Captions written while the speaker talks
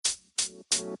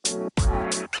What's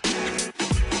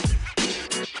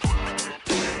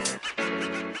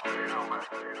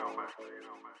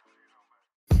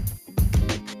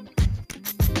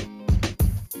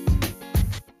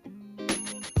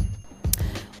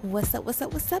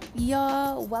up,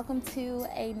 y'all? Welcome to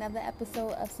another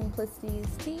episode of Simplicity is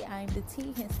Tea. I'm the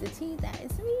T, hence the T, that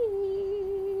is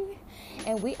me.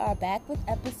 And we are back with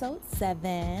episode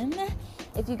 7.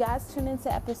 If you guys tune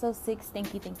into episode 6,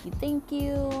 thank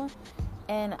you.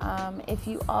 And if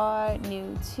you are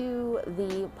new to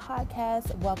the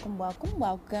podcast, welcome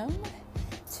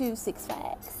to Six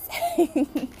Flags.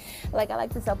 Like, I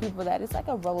like to tell people that it's like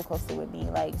a roller coaster with me.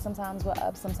 Like, sometimes we're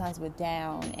up, sometimes we're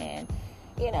down, and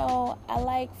I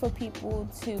like for people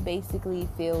to basically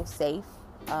feel safe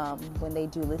when they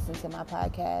do listen to my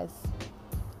podcast.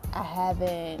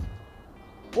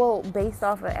 Based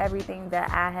off of everything that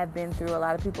I have been through, a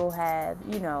lot of people have,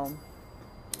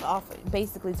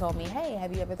 basically told me, hey,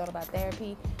 have you ever thought about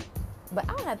therapy? But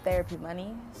I don't have therapy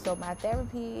money, so my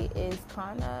therapy is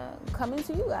kind of coming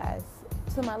to you guys,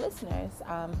 to my listeners.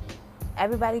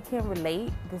 Everybody can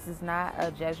relate. This is not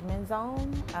a judgment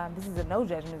zone. This is a no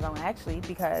judgment zone, actually,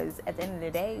 because at the end of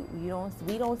the day,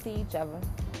 we don't see each other,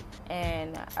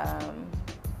 and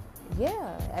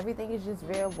everything is just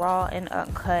real raw and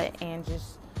uncut, and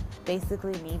just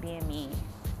basically me being me.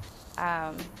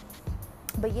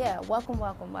 But yeah, welcome.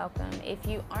 If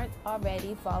you aren't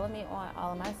already, follow me on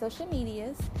all of my social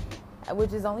medias,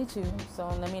 which is only 2. So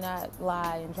let me not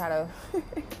lie and try to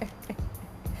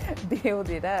build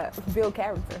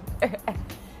character.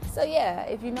 So yeah,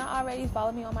 if you're not already,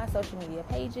 follow me on my social media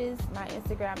pages. My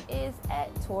Instagram is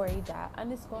at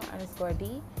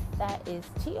tori.__d. That is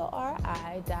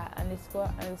TORI.__D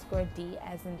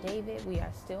as in David. We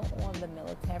are still on the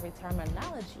military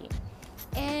terminology.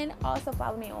 And also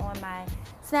follow me on my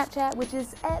Snapchat, which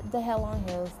is at the Hell on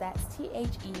Heels. That's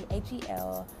THEHELON_HEELZ.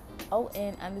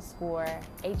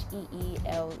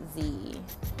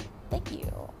 Thank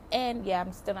you. And yeah,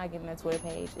 I'm still not getting a Twitter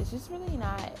page. It's just really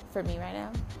not for me right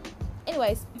now.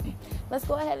 Anyways, let's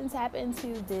go ahead and tap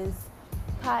into this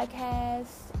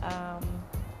podcast.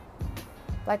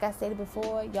 Like I stated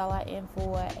before, y'all are in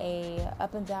for a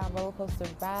up and down roller coaster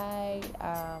ride.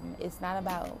 It's not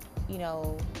about,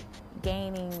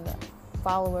 gaining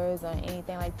followers or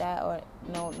anything like that, or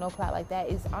no clout like that.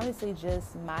 It's honestly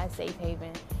just my safe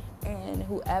haven, and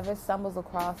whoever stumbles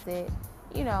across it,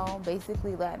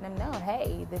 basically letting them know,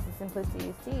 hey, this is Simplicity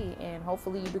is Tea, and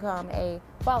hopefully you become a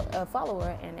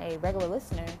follower and a regular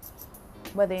listener,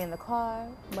 whether you're in the car,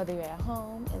 whether you're at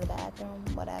home, in the bathroom,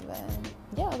 whatever.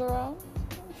 Yeah, girl,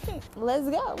 let's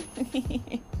go.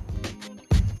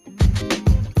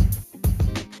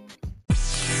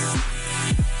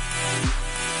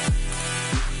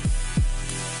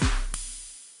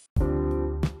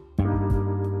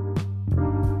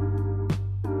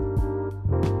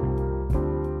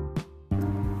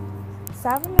 So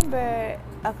I remember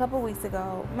a couple weeks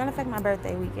ago, matter of fact, my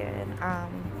birthday weekend,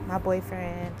 my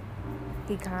boyfriend,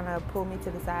 he kind of pulled me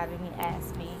to the side and he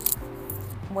asked me,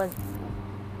 was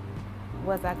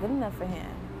I good enough for him?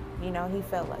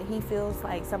 He feels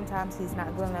like sometimes he's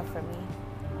not good enough for me.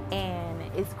 And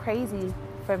it's crazy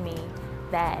for me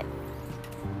that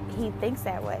he thinks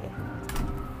that way.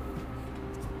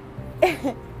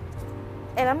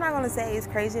 And I'm not going to say it's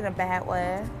crazy in a bad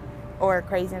way or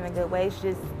crazy in a good way. It's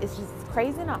just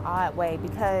crazy in an odd way,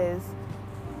 because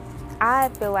I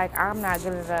feel like I'm not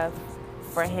good enough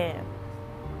for him.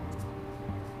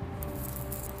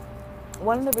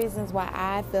 One of the reasons why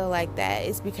I feel like that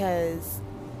is because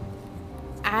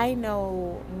I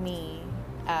know me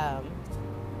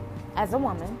as a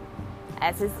woman,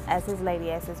 as his lady,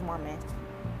 as his woman.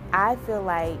 I feel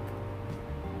like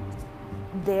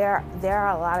there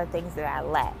are a lot of things that I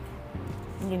lack.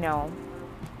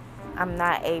 I'm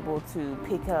not able to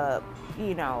pick up,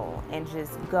 and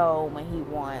just go when he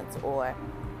wants, or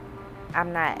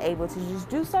I'm not able to just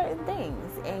do certain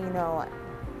things. And,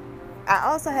 I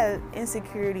also have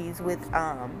insecurities with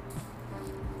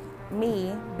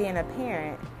me being a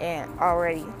parent, and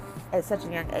already at such a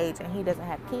young age, and he doesn't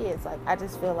have kids. Like, I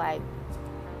just feel like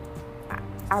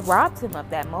I robbed him of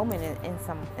that moment in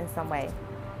some way.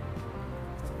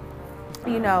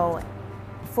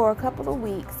 For a couple of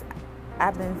weeks,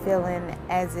 I've been feeling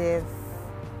as if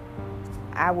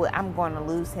I'm going to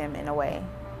lose him in a way.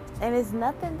 And it's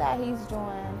nothing that he's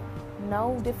doing,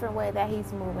 no different way that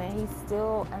he's moving. He's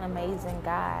still an amazing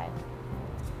guy.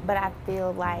 But I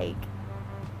feel like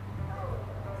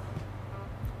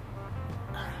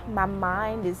my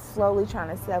mind is slowly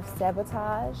trying to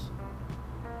self-sabotage,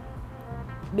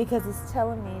 because it's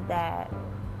telling me that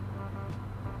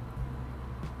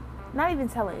not even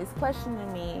telling, it's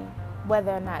questioning me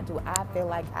whether or not do I feel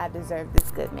like I deserve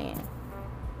this good man.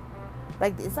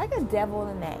 Like, it's like a devil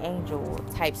and an angel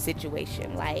type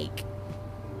situation. Like,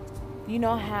 you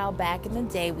know how back in the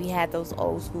day we had those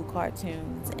old school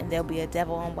cartoons, and there'll be a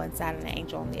devil on one side and an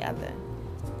angel on the other.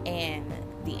 And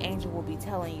the angel will be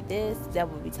telling you this, the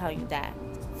devil will be telling you that.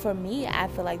 For me, I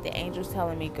feel like the angel's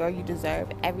telling me, girl, you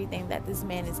deserve everything that this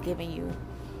man is giving you.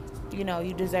 You know,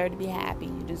 you deserve to be happy.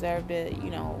 You deserve to, you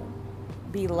know,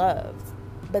 be loved.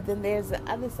 But then there's the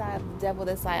other side of the devil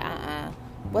that's like,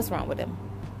 what's wrong with him?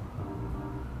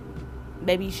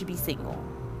 Maybe you should be single.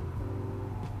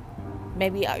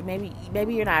 Maybe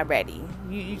you're not ready.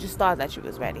 You just thought that you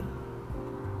was ready.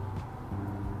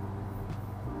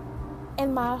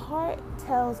 And my heart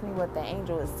tells me what the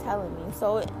angel is telling me.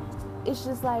 So it's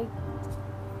just like,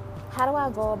 how do I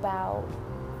go about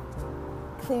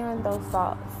clearing those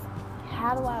thoughts?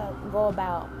 How do I go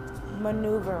about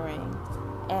maneuvering?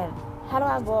 And how do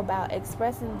I go about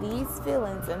expressing these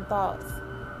feelings and thoughts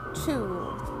to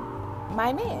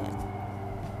my man?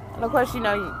 And of course, you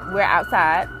know, we're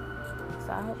outside.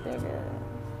 So I hope they're good.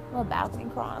 Little balcony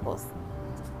chronicles.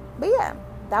 But yeah,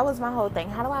 that was my whole thing.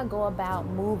 How do I go about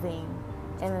moving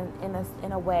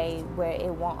in a way where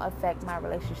it won't affect my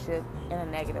relationship in a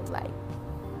negative light?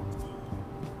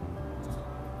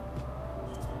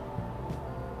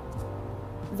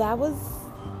 That was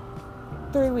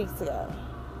 3 weeks ago.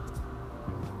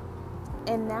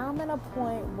 And now I'm at a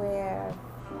point where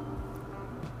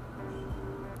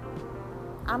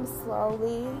I'm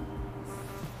slowly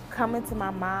coming to my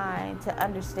mind to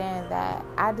understand that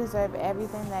I deserve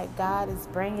everything that God is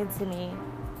bringing to me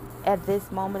at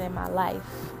this moment in my life.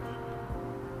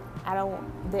 I don't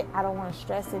want to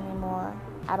stress anymore.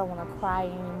 I don't want to cry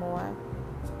anymore.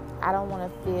 I don't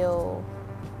want to feel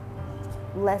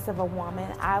less of a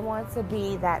woman. I want to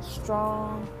be that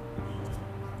strong,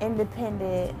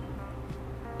 independent,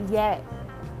 yet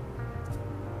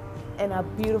in a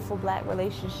beautiful black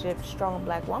relationship, strong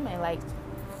black woman. Like,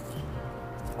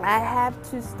 I have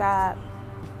to stop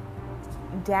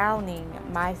downing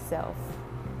myself.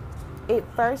 It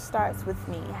first starts with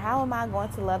me. How am I going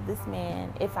to love this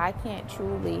man if I can't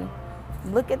truly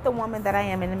look at the woman that I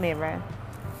am in the mirror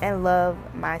and love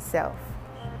myself?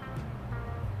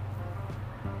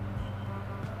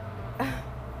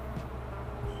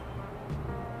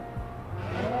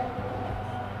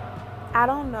 I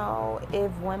don't know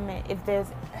if there's,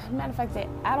 matter of fact,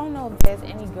 I don't know if there's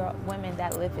any women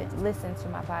that listen to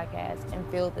my podcast and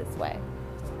feel this way.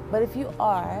 But if you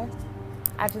are,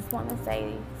 I just want to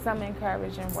say some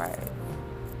encouraging words.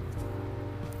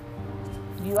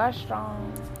 You are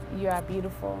strong. You are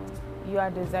beautiful. You are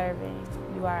deserving.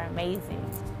 You are amazing.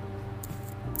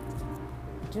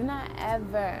 Do not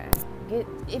ever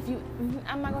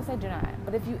I'm not going to say do not,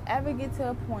 but if you ever get to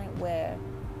a point where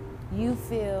you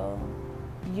feel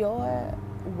your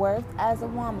worth as a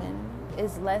woman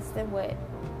is less than what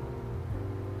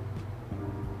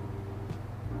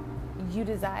you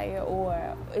desire,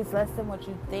 or it's less than what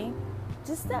you think,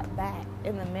 just step back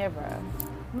in the mirror.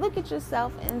 Look at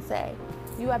yourself and say,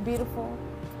 you are beautiful,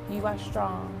 you are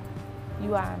strong,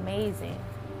 you are amazing,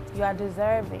 you are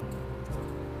deserving,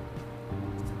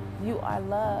 you are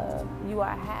loved, you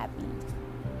are happy.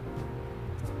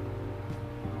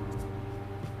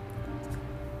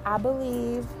 I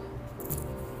believe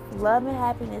love and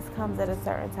happiness comes at a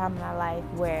certain time in our life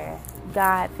where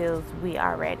God feels we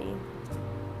are ready.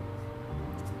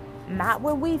 Not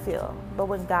when we feel, but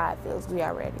when God feels we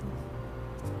are ready.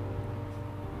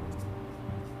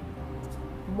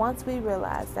 Once we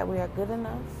realize that we are good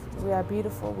enough, we are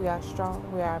beautiful, we are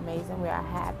strong, we are amazing, we are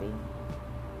happy,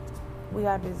 we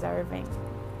are deserving,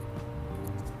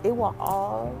 it will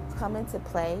all come into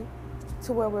play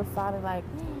to where we're finally like,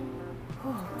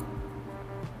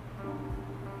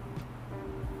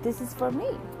 this is for me.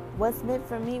 What's meant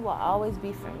for me will always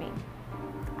be for me.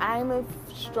 I'm a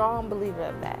strong believer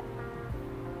of that.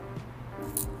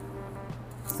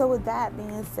 So with that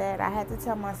being said, I had to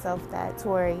tell myself that,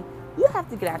 Tori, you have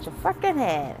to get out your fucking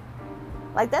head.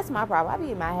 Like, that's my problem. I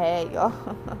be in my head, y'all.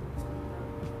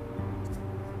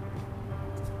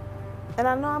 And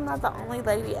I know I'm not the only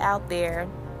lady out there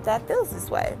that feels this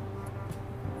way.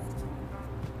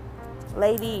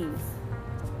 Ladies,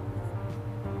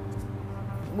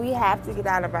 we have to get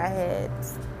out of our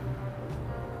heads.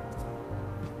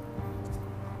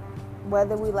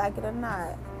 Whether we like it or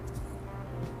not.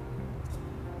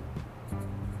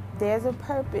 There's a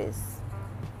purpose,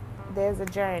 there's a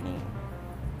journey,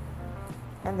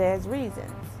 and there's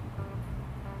reasons.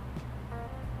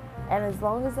 And as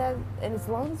long as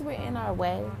we're in our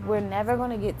way, we're never going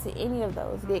to get to any of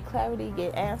those. Get clarity,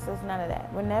 get answers, none of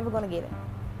that. We're never going to get it.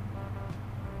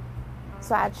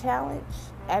 So I challenge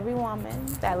every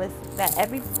woman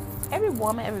every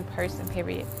woman, every person,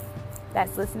 period,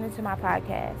 that's listening to my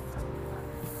podcast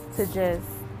to just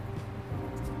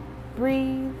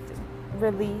breathe,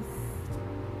 release,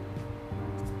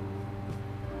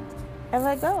 and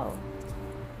let go.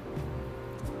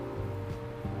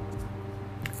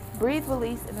 Breathe,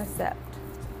 release, and accept.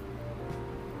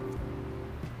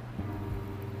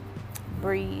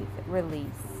 Breathe, release,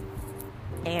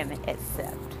 and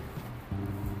accept.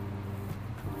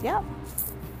 Yep.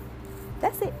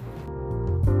 That's it.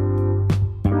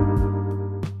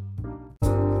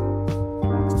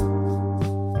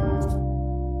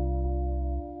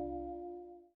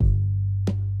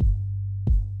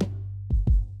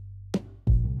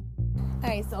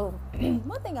 Alright, so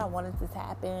one thing I wanted to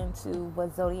tap into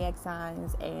was zodiac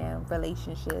signs and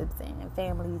relationships and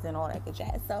families and all that good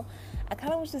jazz. So I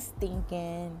kind of was just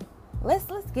thinking, let's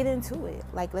get into it.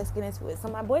 Let's get into it. So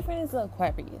my boyfriend is an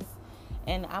Aquarius,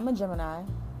 and I'm a Gemini.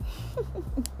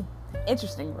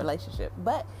 Interesting relationship,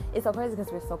 but it's so crazy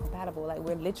because we're so compatible.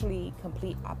 We're literally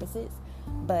complete opposites,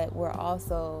 but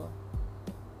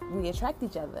we attract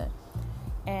each other.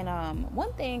 And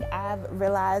one thing I've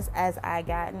realized as I've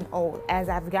gotten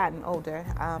older,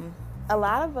 a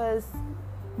lot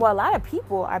of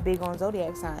people are big on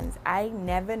zodiac signs. I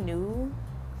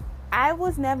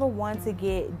was never one to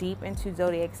get deep into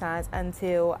zodiac signs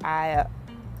until I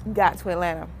got to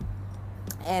Atlanta.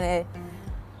 And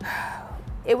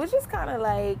it was just kind of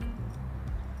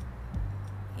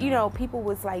people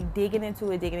was digging into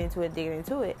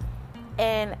it.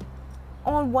 And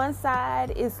on one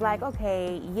side, it's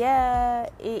okay, yeah,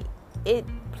 it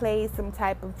plays some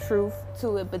type of truth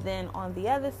to it, but then on the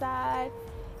other side,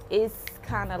 it's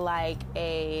kind of like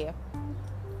a,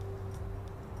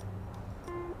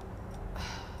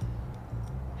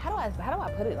 how do I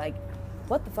put it?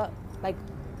 What the fuck?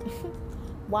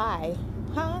 Why?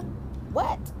 Huh?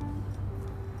 What?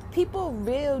 People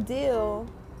real deal,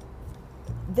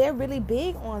 they're really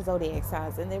big on zodiac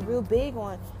signs and they're real big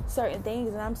on certain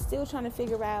things, and I'm still trying to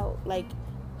figure out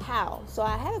how. So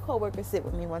I had a coworker sit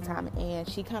with me one time, and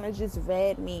she kind of just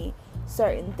read me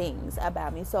certain things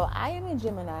about me. So I am a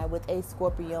Gemini with a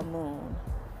Scorpio moon,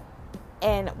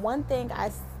 and one thing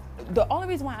the only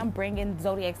reason why I'm bringing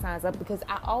zodiac signs up because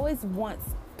I always was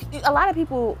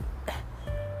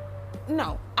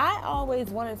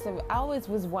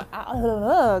one.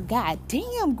 God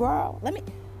damn, girl. Let me.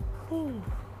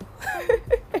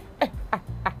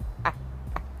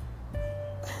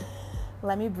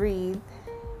 Let me breathe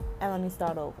and let me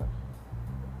start over.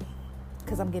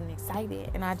 Because I'm getting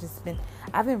excited, and I've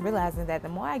been realizing that the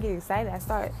more I get excited, I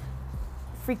start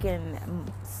freaking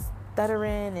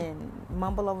stuttering and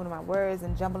mumble over my words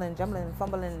and jumbling and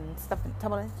fumbling and stuff and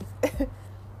tumbling.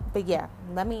 But yeah,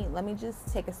 let me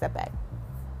just take a step back.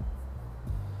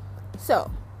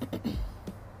 So,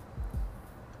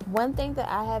 one thing that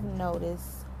I have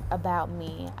noticed about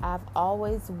me, I've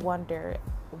always wondered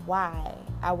why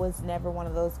I was never one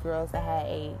of those girls that had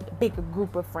a bigger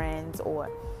group of friends, or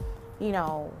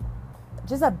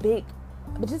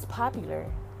just popular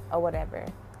or whatever.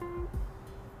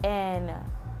 And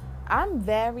I'm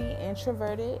very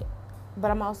introverted,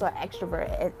 but I'm also an extrovert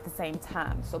at the same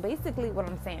time. So basically what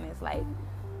I'm saying is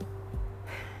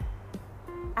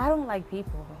I don't like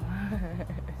people.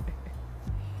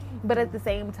 But at the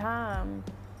same time,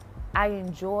 I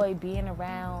enjoy being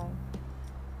around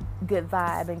good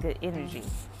vibe and good energy.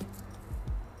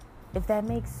 If that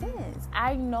makes sense.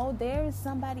 I know there is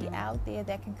somebody out there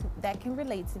that can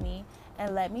relate to me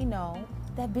and let me know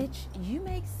that, bitch, you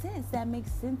make sense. That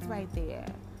makes sense right there.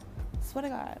 Swear to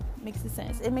God, makes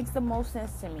sense. It makes the most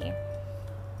sense to me.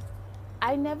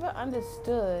 I never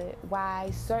understood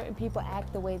why certain people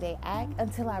act the way they act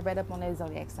until I read up on their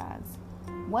zodiac signs.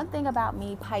 One thing about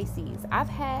me, Pisces, I've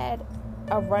had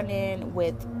a run-in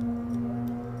with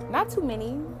not too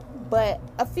many, but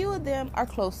a few of them are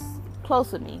close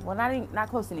with me. Well, not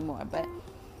close anymore, but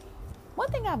one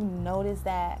thing I've noticed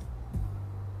that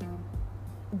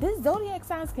this zodiac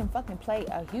signs can fucking play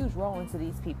a huge role into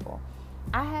these people.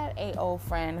 I had a old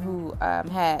friend who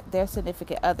had their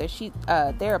significant other.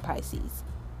 They're a Pisces,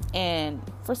 and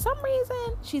for some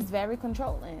reason, she's very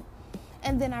controlling.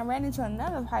 And then I ran into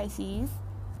another Pisces,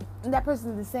 and that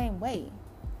person's the same way.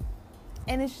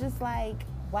 And it's just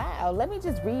wow, let me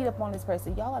just read up on this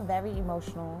person. Y'all are very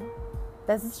emotional.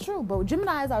 This is true, but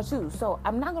Geminis are too. So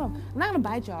I'm not gonna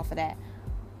bite y'all for that.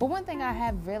 But one thing I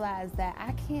have realized that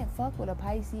I can't fuck with a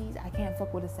Pisces, I can't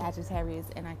fuck with a Sagittarius,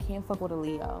 and I can't fuck with a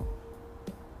Leo.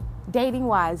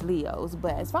 Dating-wise, Leos.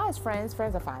 But as far as friends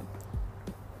are fine.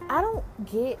 I don't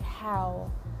get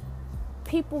how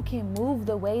people can move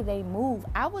the way they move.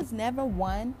 I was never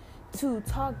one to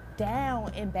talk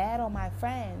down and bad on my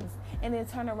friends and then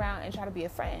turn around and try to be a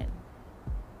friend.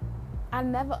 I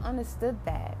never understood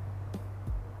that.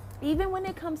 Even when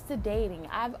it comes to dating,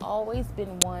 I've always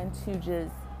been one to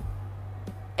just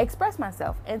express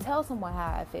myself and tell someone how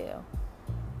I feel.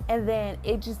 And then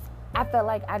I felt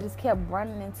like I just kept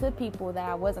running into people that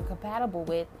I wasn't compatible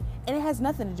with. And it has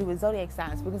nothing to do with zodiac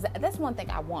signs, because that's one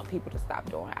thing I want people to stop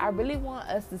doing. I really want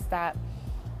us to stop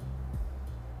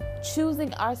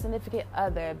choosing our significant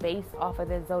other based off of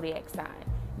their zodiac sign.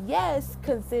 Yes,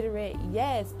 consider it.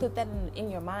 Yes, put that in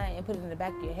your mind and put it in the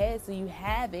back of your head so you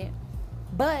have it.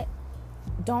 But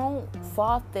don't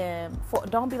fault them.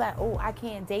 Don't be like, oh, I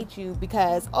can't date you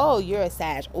because, oh, you're a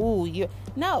Sag. Oh,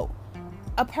 no.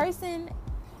 A person,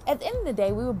 at the end of the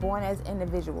day, we were born as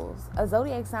individuals. A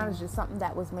zodiac sign is just something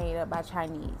that was made up by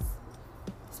Chinese.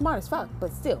 Smart as fuck,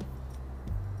 but still.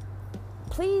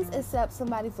 Please accept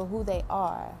somebody for who they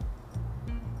are.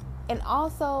 And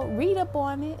also read up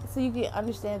on it so you can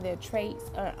understand their traits,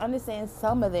 or understand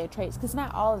some of their traits, because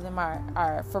not all of them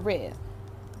are for real.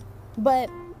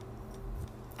 But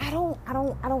I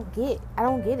don't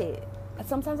get it.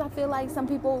 Sometimes I feel like some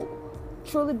people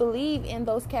truly believe in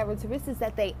those characteristics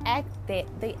that they act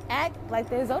like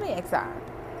their zodiac sign.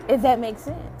 If that makes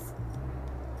sense.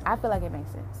 I feel like it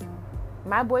makes sense.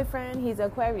 My boyfriend, he's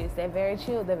Aquarius. They're very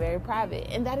chill. They're very private.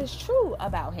 And that is true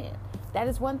about him. That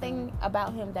is one thing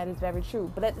about him that is very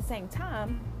true. But at the same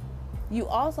time, you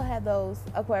also have those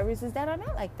Aquariuses that are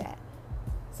not like that.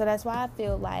 So that's why I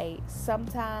feel like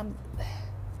sometimes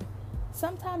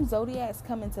zodiacs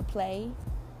come into play,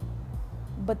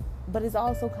 but it's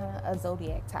also kind of a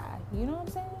zodiac tie. You know what I'm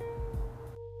saying?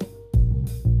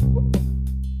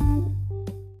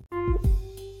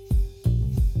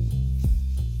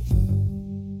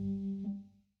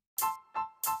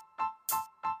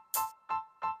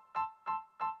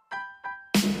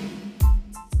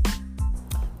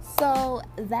 So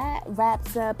that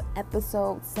wraps up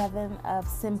episode 7 of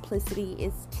Simplicity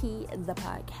is Tea, the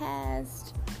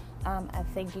podcast. I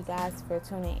thank you guys for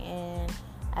tuning in.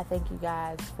 I thank you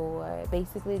guys for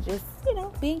basically just,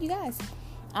 being you guys.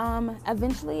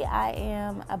 Eventually, I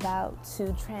am about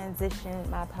to transition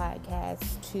my podcast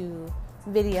to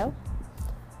video.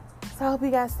 So I hope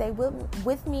you guys stay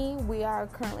with me. We are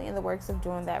currently in the works of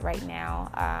doing that right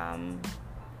now.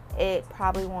 It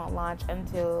probably won't launch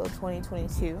until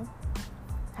 2022.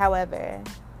 However,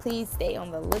 please stay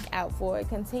on the lookout for it.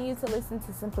 Continue to listen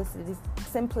to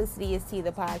Simplicity is Tea,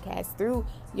 the podcast, through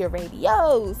your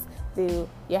radios, through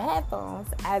your headphones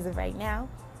as of right now.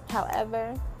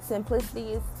 However,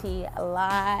 Simplicity is Tea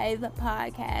live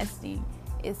podcasting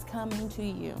is coming to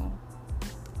you.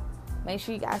 Make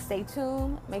sure you guys stay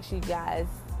tuned. Make sure you guys,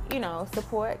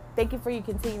 support. Thank you for your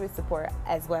continuous support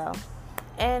as well.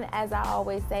 And as I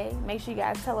always say, make sure you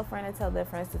guys tell a friend to tell their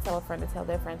friends to tell a friend to tell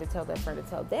their friend to tell their friend to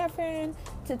tell their friend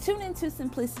to tune into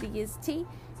Simplicity is Tea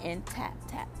and tap,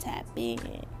 tap, tap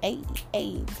in. Hey,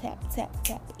 tap, tap,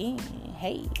 tap in.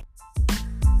 Hey.